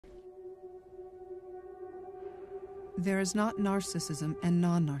There is not narcissism and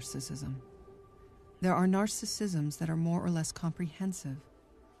non-narcissism. There are narcissisms that are more or less comprehensive,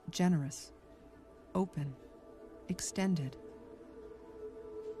 generous, open, extended.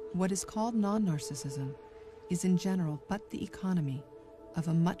 What is called non-narcissism is in general but the economy of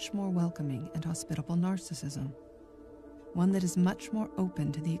a much more welcoming and hospitable narcissism, one that is much more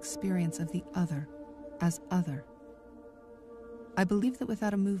open to the experience of the other as other. I believe that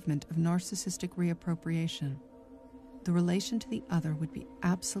without a movement of narcissistic reappropriation, the relation to the other would be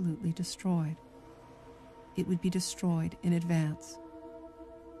absolutely destroyed. It would be destroyed in advance.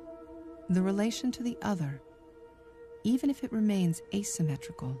 The relation to the other, even if it remains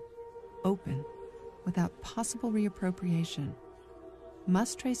asymmetrical, open, without possible reappropriation,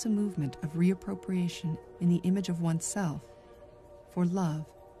 must trace a movement of reappropriation in the image of oneself for love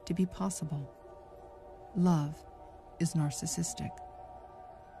to be possible. Love is narcissistic.